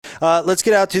Let's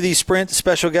get out to the Sprint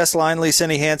special guest line. Lease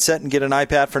any handset and get an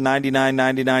iPad for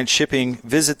 $99.99 shipping.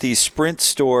 Visit the Sprint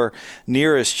store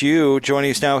nearest you. Joining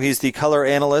us now, he's the color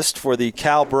analyst for the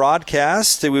Cal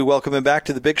broadcast. We welcome him back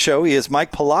to the big show. He is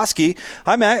Mike Pawlawski.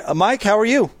 Hi, Mike. How are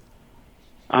you?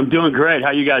 I'm doing great.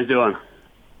 How you guys doing?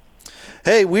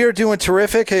 Hey, we are doing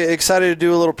terrific. Excited to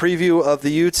do a little preview of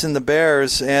the Utes and the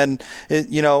Bears. And,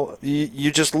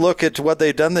 you just look at what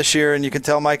they've done this year, and you can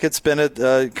tell, Mike, it's been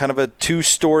a kind of a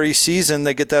two-story season.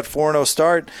 They get that 4-0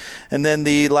 start, and then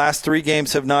the last three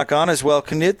games have not gone as well.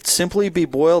 Can it simply be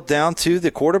boiled down to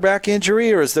the quarterback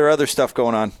injury, or is there other stuff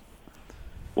going on?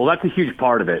 Well, that's a huge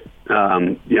part of it.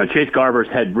 Chase Garbers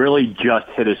had really just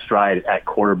hit his stride at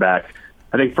quarterback.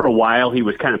 I think for a while he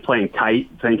was kind of playing tight,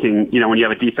 thinking, when you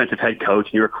have a defensive head coach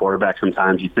and you're a quarterback,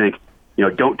 sometimes you think,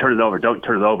 don't turn it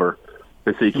over.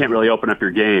 And so you can't really open up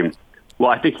your game.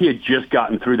 Well, I think he had just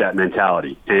gotten through that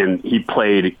mentality, and he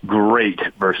played great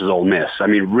versus Ole Miss. I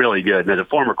mean, really good. And as a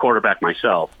former quarterback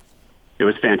myself, it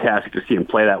was fantastic to see him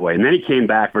play that way. And then he came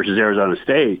back versus Arizona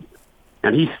State,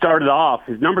 and he started off,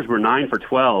 his numbers were 9 for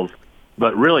 12,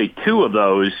 but really two of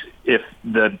those, if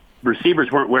the receivers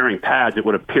weren't wearing pads, it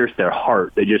would have pierced their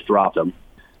heart. They just dropped them.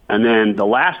 And then the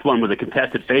last one was a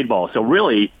contested fade ball. So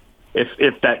really,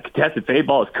 if that contested fade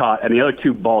ball is caught and the other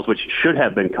two balls, which should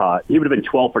have been caught, he would have been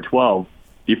 12 for 12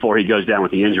 before he goes down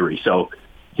with the injury. So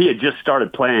he had just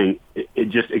started playing it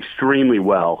just extremely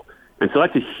well. And so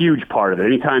that's a huge part of it.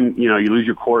 Anytime, you lose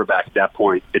your quarterback at that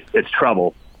point, it's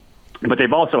trouble. But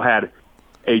they've also had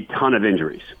a ton of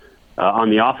injuries. On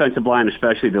the offensive line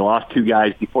especially, they lost two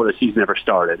guys before the season ever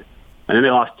started. And then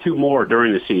they lost two more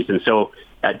during the season. So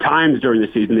at times during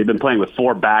the season, they've been playing with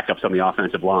four backups on the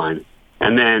offensive line.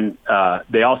 And then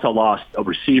they also lost a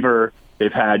receiver.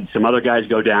 They've had some other guys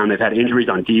go down. They've had injuries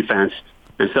on defense.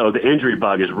 And so the injury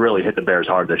bug has really hit the Bears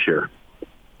hard this year.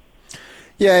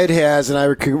 Yeah, it has, and I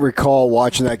recall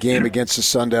watching that game against the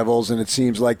Sun Devils, and it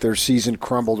seems like their season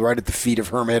crumbled right at the feet of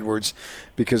Herm Edwards,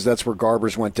 because that's where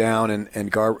Garbers went down,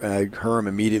 and Herm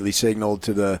immediately signaled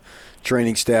to the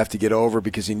training staff to get over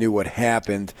because he knew what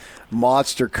happened.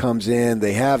 Monster comes in.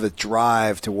 They have a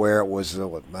drive to where it was,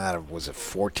 was it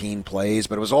 14 plays,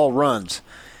 but it was all runs.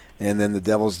 And then the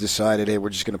Devils decided, hey, we're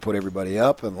just going to put everybody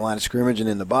up on the line of scrimmage and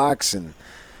in the box, and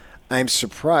I'm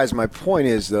surprised. My point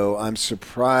is, though, I'm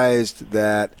surprised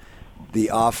that the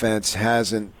offense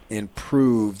hasn't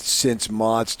improved since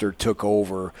Monster took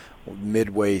over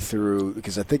midway through,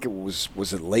 because I think it was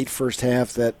it late first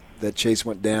half that Chase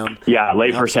went down? Yeah,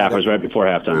 late first half. It was right before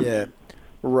halftime. Yeah,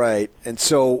 right. And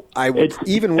so I would,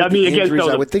 injuries,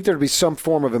 I would think there would be some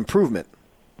form of improvement.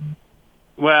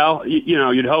 Well,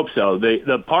 you'd hope so.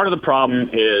 The part of the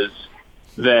problem is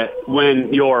that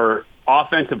when your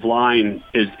offensive line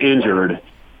is injured,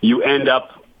 you end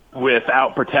up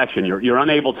without protection. You're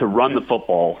unable to run the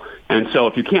football. And so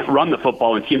if you can't run the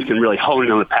football and teams can really hone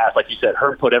in on the pass, like you said,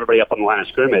 Herm put everybody up on the line of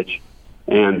scrimmage,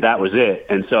 and that was it.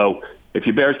 And so if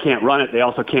your Bears can't run it, they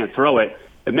also can't throw it.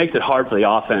 It makes it hard for the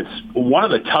offense. One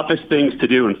of the toughest things to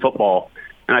do in football,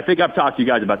 and I think I've talked to you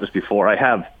guys about this before, I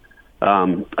have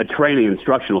a training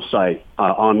instructional site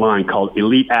online called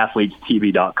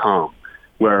EliteAthletesTV.com.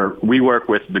 where we work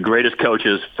with the greatest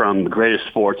coaches from the greatest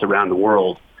sports around the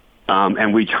world,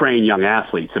 and we train young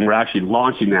athletes. And we're actually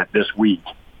launching that this week.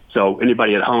 So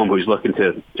anybody at home who's looking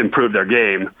to improve their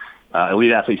game,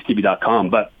 EliteAthletesTV.com.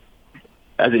 But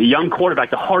as a young quarterback,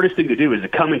 the hardest thing to do is to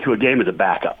come into a game as a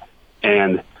backup.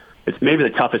 And it's maybe the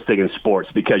toughest thing in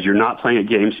sports because you're not playing at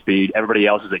game speed. Everybody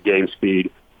else is at game speed,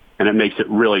 and it makes it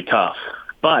really tough.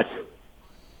 But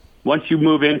once you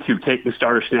move into taking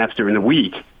starter snaps during the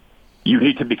week, you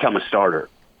need to become a starter.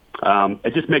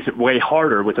 It just makes it way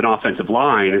harder with an offensive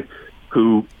line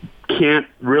who can't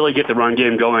really get the run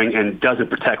game going and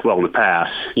doesn't protect well in the pass.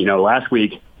 Last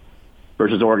week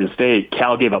versus Oregon State,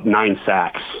 Cal gave up 9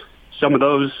 sacks. Some of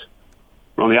those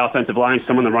were on the offensive line,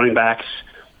 some on the running backs,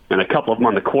 and a couple of them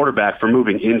on the quarterback for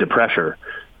moving into pressure.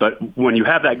 But when you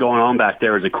have that going on back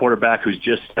there as a quarterback who's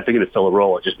just stepping in to fill a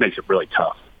role, it just makes it really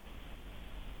tough.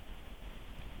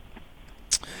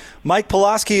 Mike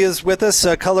Pawlawski is with us,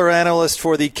 a color analyst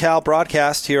for the Cal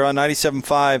broadcast here on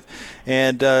 97.5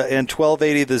 and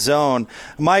 1280 The Zone.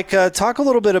 Mike, talk a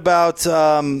little bit about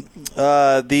the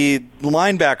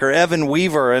linebacker, Evan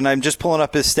Weaver, and I'm just pulling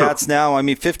up his stats now. I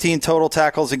mean, 15 total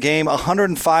tackles a game,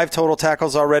 105 total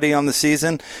tackles already on the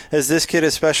season. Is this kid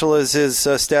as special as his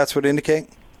stats would indicate?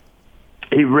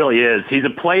 He really is. He's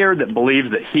a player that believes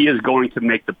that he is going to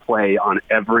make the play on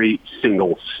every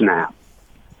single snap.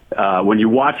 When you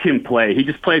watch him play, he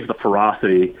just plays with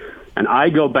ferocity. And I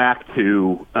go back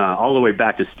to all the way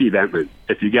back to Steve Entman,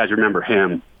 if you guys remember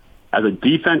him. As a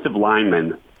defensive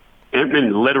lineman,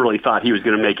 Entman literally thought he was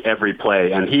going to make every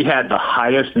play, and he had the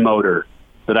highest motor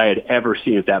that I had ever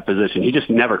seen at that position. He just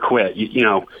never quit. You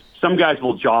know, some guys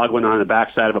will jog when on the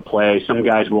backside of a play. Some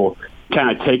guys will kind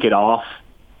of take it off.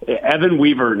 Evan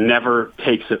Weaver never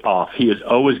takes it off. He is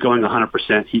always going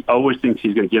 100%. He always thinks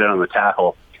he's going to get it on the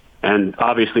tackle. And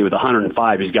obviously with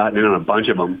 105, he's gotten in on a bunch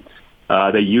of them.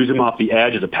 They use him off the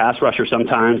edge as a pass rusher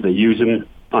sometimes. They use him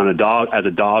on a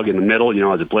dog in the middle,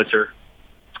 as a blitzer.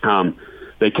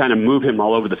 They kind of move him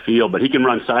all over the field, but he can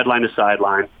run sideline to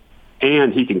sideline,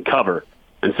 and he can cover.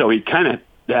 And so he kind of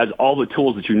has all the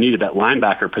tools that you need at that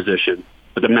linebacker position.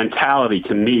 But the mentality,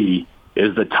 to me,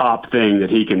 is the top thing that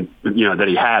he can,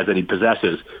 that he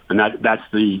possesses, and that's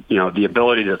the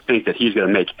ability to think that he's going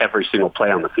to make every single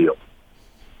play on the field.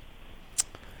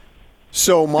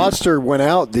 So Monster went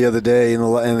out the other day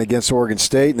and against Oregon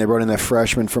State, and they brought in that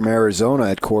freshman from Arizona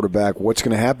at quarterback. What's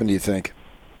going to happen, do you think?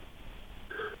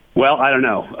 Well, I don't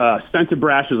know. Spencer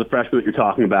Brash is the freshman that you're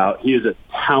talking about. He is a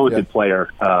talented player.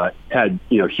 Had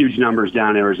huge numbers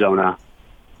down in Arizona.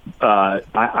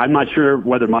 I'm not sure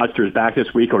whether Monster is back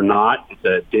this week or not. It's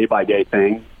a day-by-day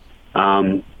thing.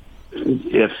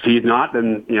 If he's not,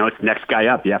 then it's next guy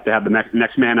up. You have to have the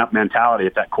next man up mentality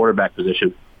at that quarterback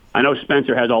position. I know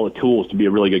Spencer has all the tools to be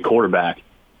a really good quarterback.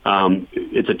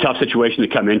 It's a tough situation to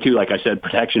come into. Like I said,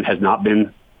 protection has not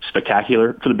been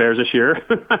spectacular for the Bears this year,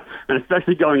 and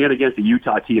especially going in against a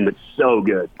Utah team that's so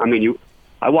good. I mean,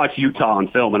 I watch Utah on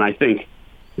film, and I think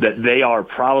that they are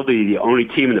probably the only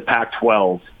team in the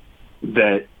Pac-12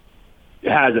 that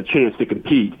has a chance to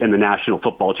compete in the National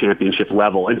Football Championship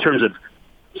level in terms of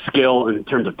skill, in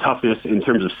terms of toughness, in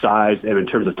terms of size, and in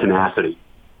terms of tenacity.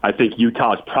 I think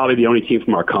Utah is probably the only team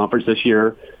from our conference this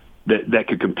year that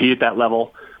could compete at that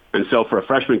level. And so for a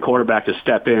freshman quarterback to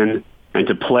step in and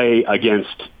to play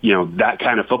against, that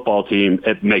kind of football team,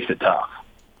 it makes it tough.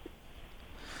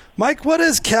 Mike, what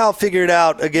has Cal figured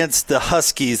out against the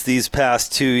Huskies these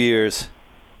past 2 years?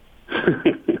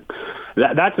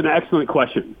 That's an excellent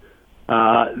question.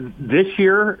 This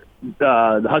year,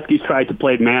 the Huskies tried to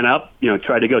play man up,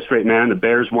 tried to go straight man. The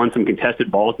Bears won some contested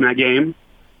balls in that game.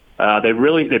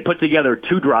 They put together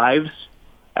 2 drives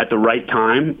at the right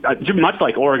time, much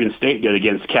like Oregon State did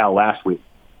against Cal last week.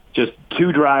 Just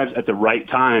 2 drives at the right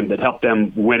time that helped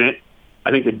them win it. I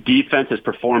think the defense has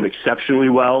performed exceptionally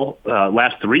well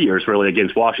last 3 years, really,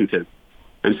 against Washington.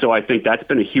 And so I think that's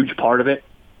been a huge part of it.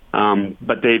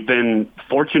 But they've been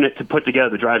fortunate to put together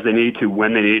the drives they needed to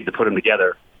when they needed to put them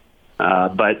together.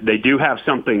 But they do have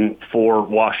something for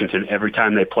Washington every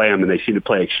time they play them, and they seem to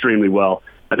play extremely well.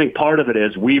 I think part of it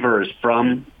is Weaver is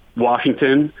from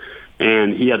Washington,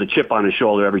 and he has a chip on his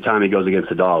shoulder every time he goes against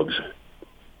the Dogs.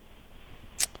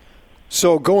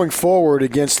 So going forward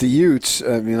against the Utes,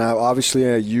 I mean,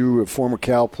 obviously you, a former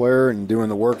Cal player and doing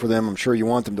the work for them, I'm sure you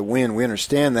want them to win. We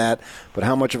understand that, but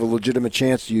how much of a legitimate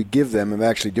chance do you give them of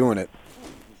actually doing it?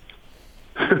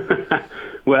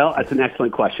 Well, that's an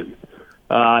excellent question.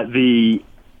 As I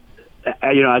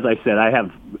said, I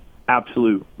have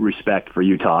absolute respect for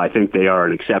Utah. I think they are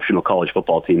an exceptional college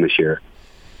football team this year.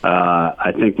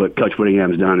 I think what Coach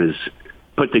Whittingham's done is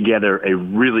put together a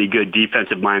really good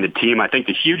defensive-minded team. I think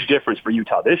the huge difference for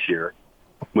Utah this year,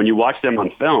 when you watch them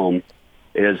on film,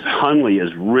 is Hundley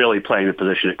is really playing the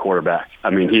position at quarterback. I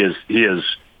mean, he has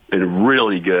been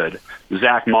really good.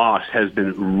 Zach Moss has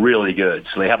been really good.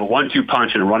 So they have a 1-2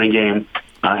 punch in a running game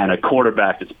and a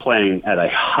quarterback that's playing at a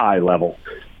high level.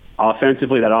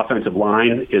 Offensively, that offensive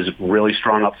line is really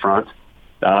strong up front.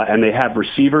 And they have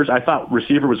receivers. I thought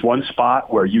receiver was one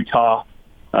spot where Utah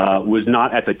was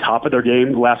not at the top of their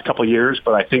game the last couple of years,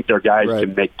 but I think their guys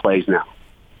can make plays now.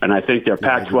 And I think they're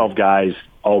Pac-12 guys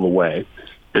all the way.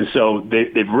 And so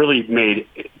they've really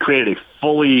created a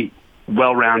fully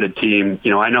well-rounded team.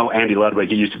 I know Andy Ludwig,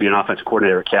 he used to be an offensive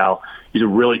coordinator at Cal. He's a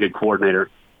really good coordinator.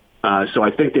 So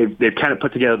I think they've kind of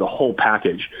put together the whole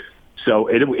package. So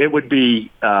it would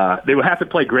be they would have to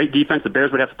play great defense. The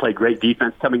Bears would have to play great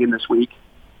defense coming in this week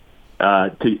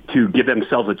to give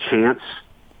themselves a chance.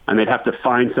 And they'd have to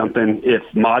find something, if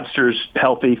Modster's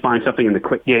healthy, find something in the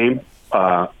quick game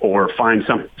or find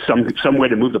some way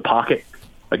to move the pocket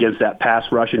against that pass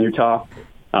rush in Utah.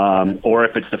 Or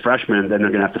if it's the freshman, then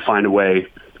they're going to have to find a way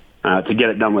to get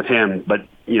it done with him. But,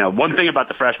 one thing about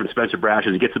the freshman, Spencer Brash,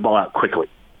 is he gets the ball out quickly.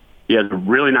 He has a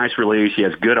really nice release. He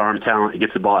has good arm talent. He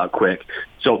gets the ball out quick.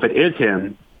 So if it is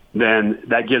him, then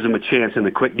that gives him a chance in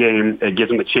the quick game. It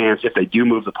gives him a chance if they do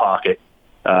move the pocket.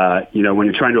 When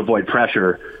you're trying to avoid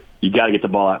pressure, you got to get the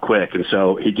ball out quick. And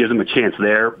so he gives him a chance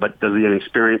there, but does the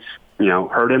inexperience,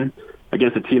 hurt him?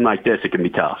 Against a team like this, it can be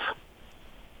tough.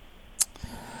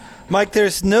 Mike,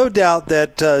 there's no doubt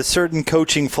that certain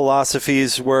coaching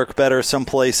philosophies work better some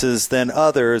places than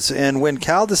others. And when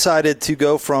Cal decided to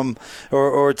go from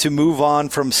or to move on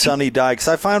from Sonny Dykes,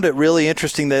 I found it really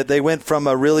interesting that they went from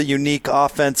a really unique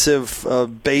offensive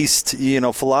based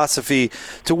philosophy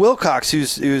to Wilcox,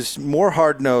 who's more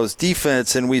hard-nosed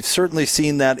defense, and we've certainly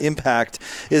seen that impact.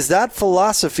 Is that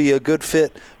philosophy a good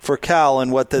fit for Cal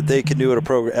and what that they can do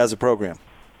as a program?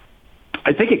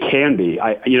 I think it can be.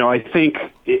 I think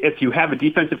if you have a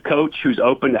defensive coach who's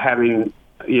open to having,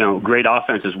 great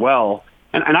offense as well.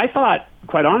 And I thought,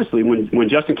 quite honestly, when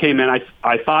Justin came in,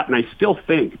 I thought, and I still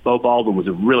think, Bo Baldwin was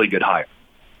a really good hire.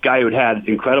 Guy who had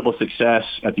incredible success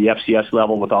at the FCS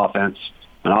level with offense,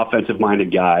 an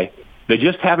offensive-minded guy. They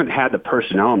just haven't had the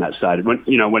personnel on that side.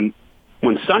 When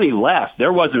Sonny left,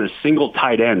 there wasn't a single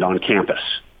tight end on campus.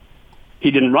 He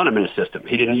didn't run him in a system.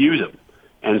 He didn't use him.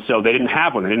 And so they didn't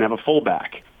have one. They didn't have a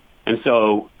fullback. And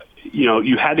so,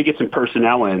 you had to get some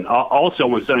personnel in. Also,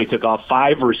 when Sonny took off,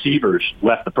 5 receivers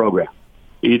left the program,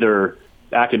 either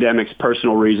academics,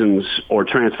 personal reasons, or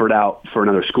transferred out for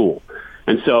another school.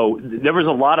 And so there was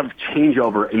a lot of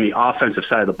changeover in the offensive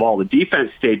side of the ball. The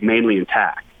defense stayed mainly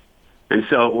intact. And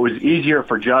so it was easier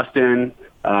for Justin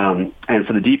and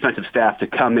for the defensive staff to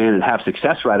come in and have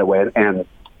success right away. And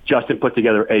Justin put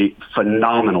together a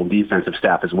phenomenal defensive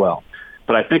staff as well.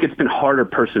 But I think it's been harder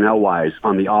personnel-wise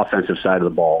on the offensive side of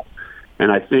the ball.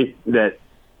 And I think that,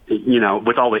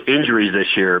 with all the injuries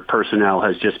this year, personnel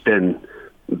has just been,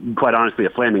 quite honestly, a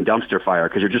flaming dumpster fire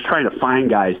because you're just trying to find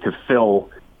guys to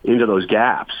fill into those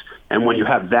gaps. And when you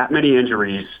have that many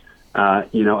injuries, and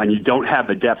you don't have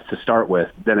the depth to start with,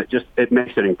 then it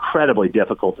makes it incredibly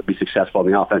difficult to be successful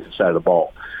on the offensive side of the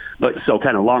ball. But so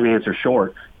kind of long answer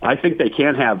short, I think they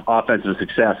can have offensive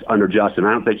success under Justin.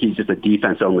 I don't think he's just a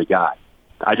defense-only guy.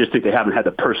 I just think they haven't had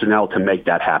the personnel to make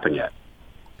that happen yet.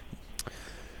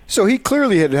 So he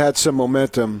clearly had some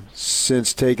momentum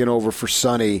since taking over for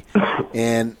Sonny.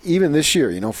 And even this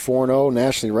year, 4-0,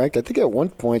 nationally ranked. I think at one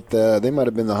point they might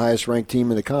have been the highest-ranked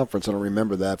team in the conference. I don't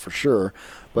remember that for sure.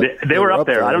 But they were up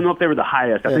there. I don't know if they were the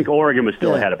highest. I think Oregon was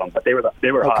still ahead of them, but they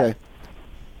were high.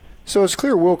 So it's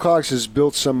clear Wilcox has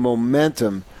built some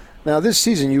momentum. Now, this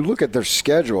season, you look at their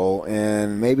schedule,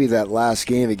 and maybe that last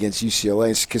game against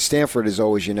UCLA, because Stanford is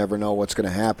always, you never know what's going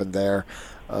to happen there.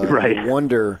 Right. You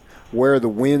wonder where the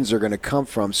wins are going to come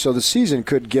from. So the season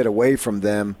could get away from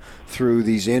them through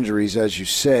these injuries, as you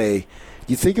say.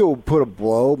 Do you think it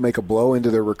will make a blow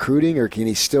into their recruiting, or can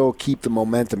he still keep the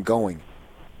momentum going?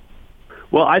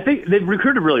 Well, I think they've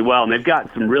recruited really well, and they've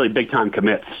got some really big-time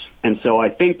commits. And so I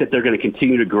think that they're going to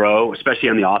continue to grow, especially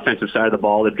on the offensive side of the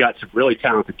ball. They've got some really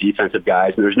talented defensive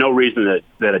guys, and there's no reason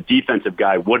that a defensive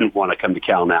guy wouldn't want to come to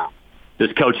Cal now.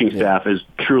 This coaching staff is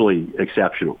truly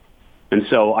exceptional. And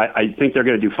so I think they're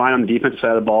going to do fine on the defensive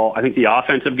side of the ball. I think the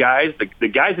offensive guys, the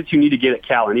guys that you need to get at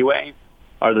Cal anyway,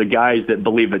 are the guys that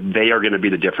believe that they are going to be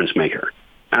the difference maker.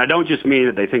 And I don't just mean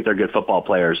that they think they're good football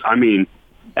players. I mean,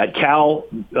 at Cal,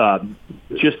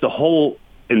 just the whole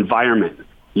environment,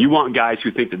 you want guys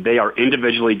who think that they are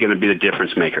individually going to be the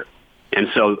difference maker. And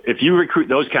so if you recruit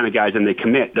those kind of guys and they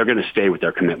commit, they're going to stay with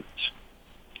their commitments.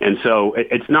 And so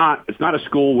it's not a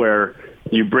school where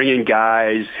you bring in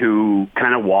guys who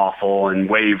kind of waffle and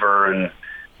waver and,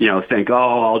 think,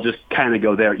 I'll just kind of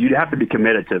go there. You'd have to be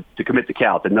committed to commit to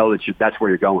Cal, to know that that's where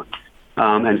you're going.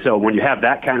 And so when you have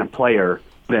that kind of player,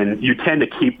 then you tend to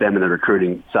keep them in the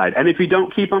recruiting side. And if you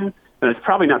don't keep them, then it's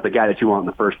probably not the guy that you want in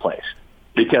the first place.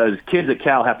 Because kids at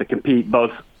Cal have to compete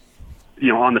both,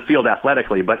 on the field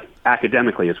athletically, but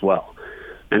academically as well.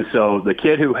 And so the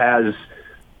kid who has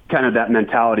kind of that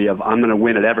mentality of, I'm going to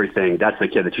win at everything, that's the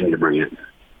kid that you need to bring in.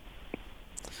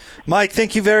 Mike,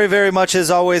 thank you very, very much, as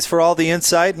always, for all the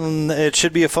insight, and it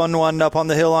should be a fun one up on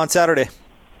the Hill on Saturday.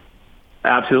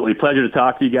 Absolutely. Pleasure to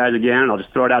talk to you guys again. I'll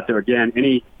just throw it out there again.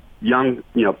 Any young,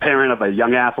 parent of a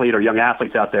young athlete or young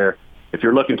athletes out there, if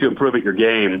you're looking to improve at your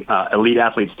game,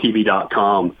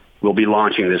 EliteAthletesTV.com will be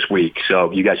launching this week.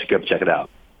 So you guys should go check it out.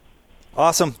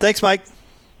 Awesome. Thanks, Mike.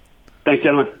 Thanks,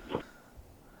 gentlemen.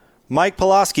 Mike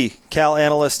Pawlawski, Cal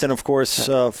analyst and, of course,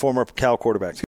 former Cal quarterback.